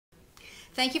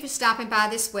Thank you for stopping by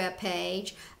this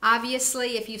webpage.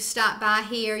 Obviously, if you've stopped by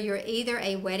here, you're either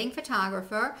a wedding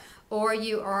photographer or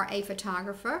you are a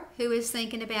photographer who is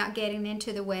thinking about getting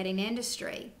into the wedding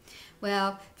industry.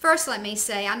 Well, first let me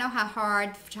say, I know how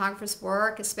hard photographers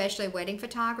work, especially wedding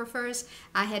photographers.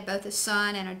 I had both a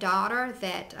son and a daughter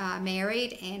that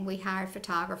married, and we hired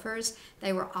photographers.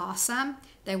 They were awesome.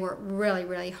 They worked really,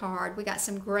 really hard. We got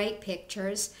some great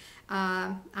pictures.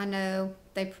 I know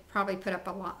they probably put up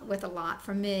a lot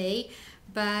from me,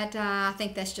 but I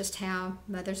think that's just how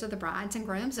mothers of the brides and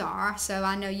grooms are. So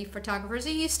I know you photographers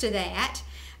are used to that,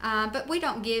 but we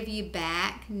don't give you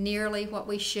back nearly what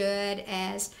we should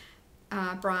as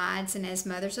brides and as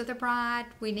mothers of the bride.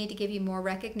 We need to give you more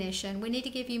recognition. We need to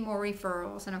give you more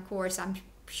referrals, and of course I'm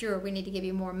sure we need to give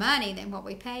you more money than what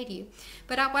we paid you.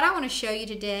 But what I want to show you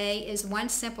today is one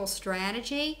simple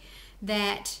strategy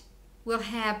that will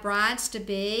have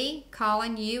brides-to-be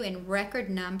calling you in record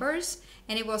numbers,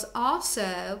 and it will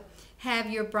also have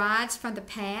your brides from the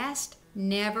past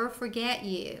never forget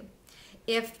you.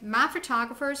 If my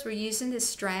photographers were using this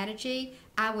strategy,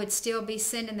 I would still be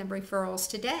sending them referrals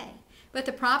today. But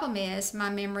the problem is my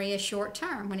memory is short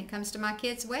term when it comes to my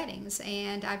kids' weddings,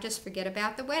 and I just forget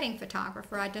about the wedding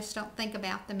photographer. I just don't think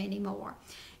about them anymore.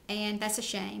 And that's a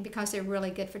shame because they're really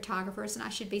good photographers and I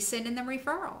should be sending them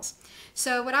referrals.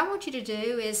 So what I want you to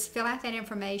do is fill out that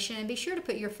information and be sure to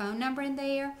put your phone number in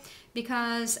there,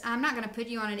 because I'm not going to put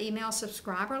you on an email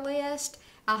subscriber list.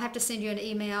 I'll have to send you an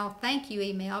email, thank you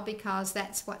email, because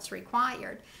that's what's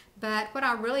required. But what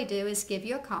I'll really do is give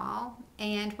you a call,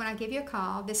 and when I give you a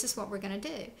call, this is what we're going to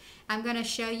do. I'm going to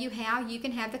show you how you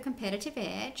can have the competitive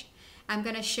edge. I'm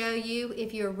going to show you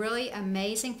if you're a really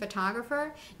amazing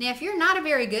photographer. Now, if you're not a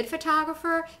very good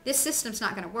photographer, this system's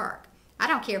not going to work. I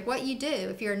don't care what you do.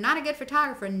 If you're not a good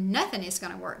photographer, nothing is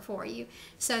going to work for you.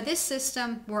 So this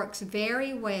system works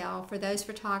very well for those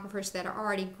photographers that are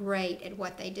already great at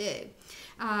what they do.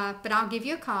 But I'll give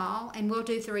you a call and we'll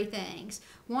do three things.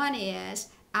 One is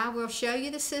I will show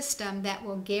you the system that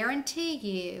will guarantee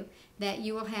you that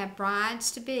you will have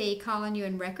brides-to-be calling you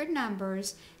in record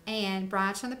numbers, and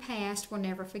brides from the past will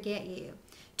never forget you.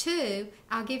 Two,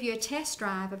 I'll give you a test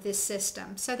drive of this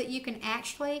system so that you can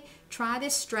actually try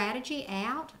this strategy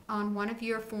out on one of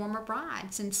your former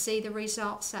brides and see the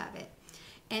results of it.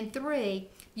 And three,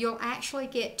 you'll actually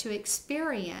get to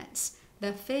experience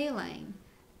the feeling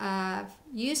of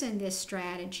using this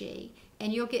strategy,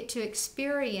 and you'll get to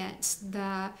experience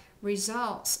the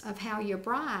results of how your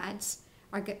brides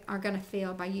are going to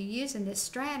feel by you using this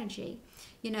strategy.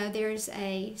 You know, there's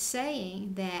a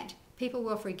saying that people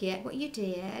will forget what you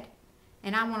did,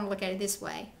 and I want to look at it this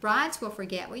way. Brides will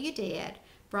forget what you did,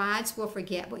 brides will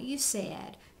forget what you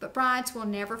said, but brides will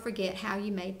never forget how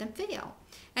you made them feel.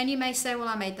 And you may say, well,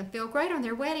 I made them feel great on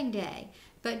their wedding day,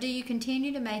 but do you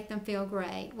continue to make them feel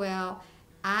great? Well,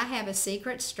 I have a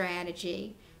secret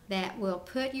strategy that will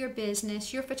put your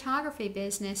business, your photography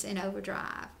business, in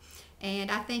overdrive.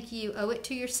 And I think you owe it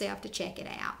to yourself to check it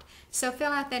out. So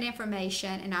fill out that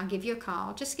information and I'll give you a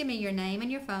call. Just give me your name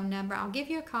and your phone number. I'll give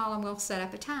you a call and we'll set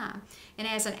up a time. And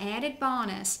as an added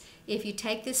bonus, if you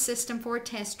take this system for a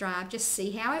test drive, just see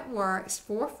how it works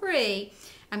for free,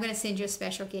 I'm going to send you a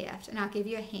special gift. And I'll give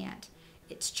you a hint.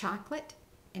 It's chocolate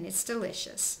and it's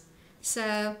delicious.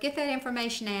 So get that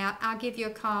information out. I'll give you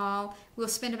a call. We'll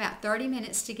spend about 30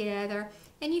 minutes together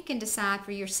and you can decide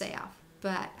for yourself.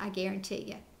 But I guarantee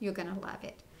you, you're going to love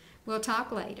it. We'll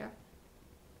talk later.